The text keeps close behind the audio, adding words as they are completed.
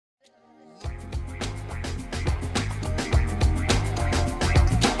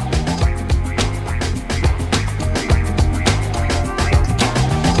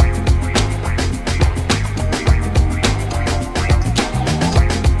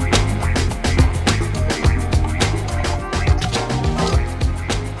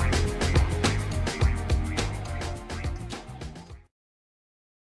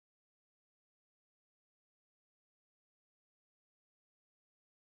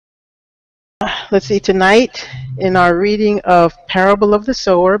Let's see, tonight in our reading of Parable of the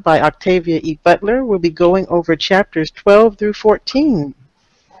Sower by Octavia E. Butler, we'll be going over chapters 12 through 14.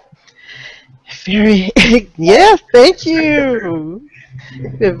 Very, yeah, thank you.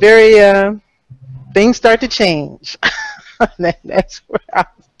 Very, things start to change. That's where I'll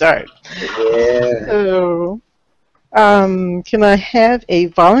start. Yeah. So, can I have a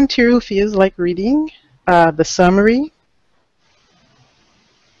volunteer who feels like reading the summary?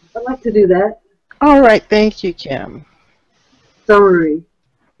 I'd like to do that. All right, thank you, Kim. Summary.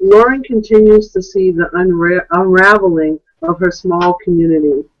 Lauren continues to see the unraveling of her small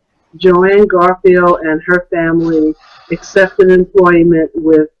community. Joanne Garfield and her family accepted employment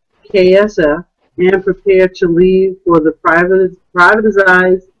with KSF and prepared to leave for the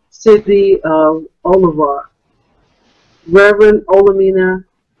privatized city of Olivar. Reverend Olamina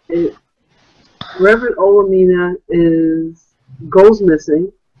goes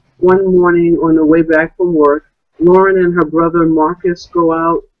missing. One morning on the way back from work, Lauren and her brother Marcus go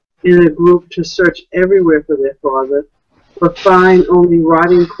out in a group to search everywhere for their father, but find only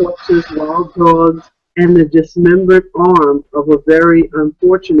rotting corpses, wild dogs, and the dismembered arm of a very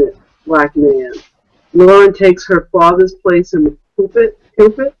unfortunate black man. Lauren takes her father's place in the pulpit,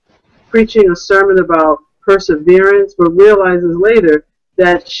 preaching a sermon about perseverance, but realizes later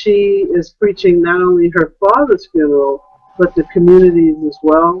that she is preaching not only her father's funeral, but the community's as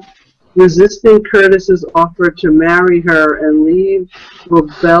well. Resisting Curtis's offer to marry her and leave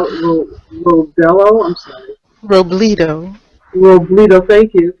Robledo,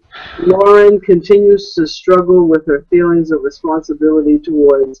 thank you. Lauren continues to struggle with her feelings of responsibility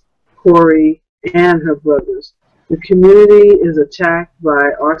towards Cory and her brothers. The community is attacked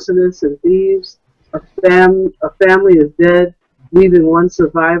by arsonists and thieves. A family is dead, leaving one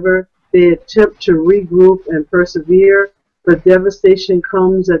survivor. They attempt to regroup and persevere, but devastation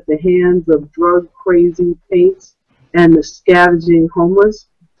comes at the hands of drug-crazed paints and the scavenging homeless.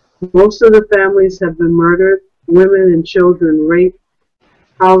 Most of the families have been murdered, women and children raped,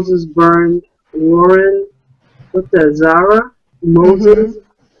 houses burned. Lauren, Zahra, Moses,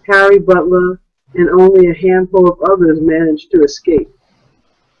 Harry Butler, and only a handful of others managed to escape.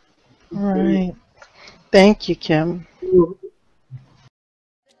 All right. Thank you, Kim.